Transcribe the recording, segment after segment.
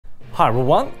Hi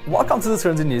everyone, welcome to the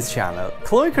Trendy News channel.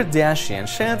 Khloe Kardashian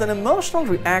shared an emotional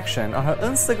reaction on her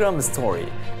Instagram story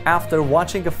after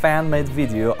watching a fan-made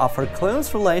video of her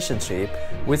close relationship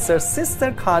with her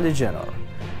sister Kylie Jenner.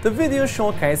 The video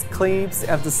showcased clips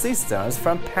of the sisters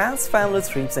from past family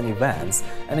trips and events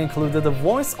and included a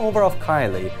voiceover of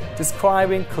Kylie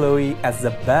describing Khloe as the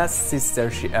best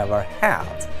sister she ever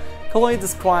had. Khloe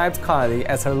described Kylie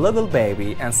as her little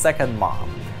baby and second mom.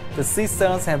 The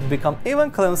sisters have become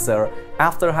even closer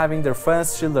after having their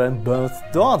first children, both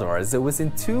daughters,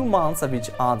 within 2 months of each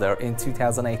other in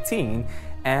 2018,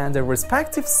 and their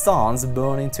respective sons,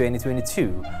 born in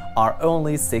 2022, are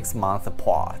only 6 months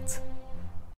apart.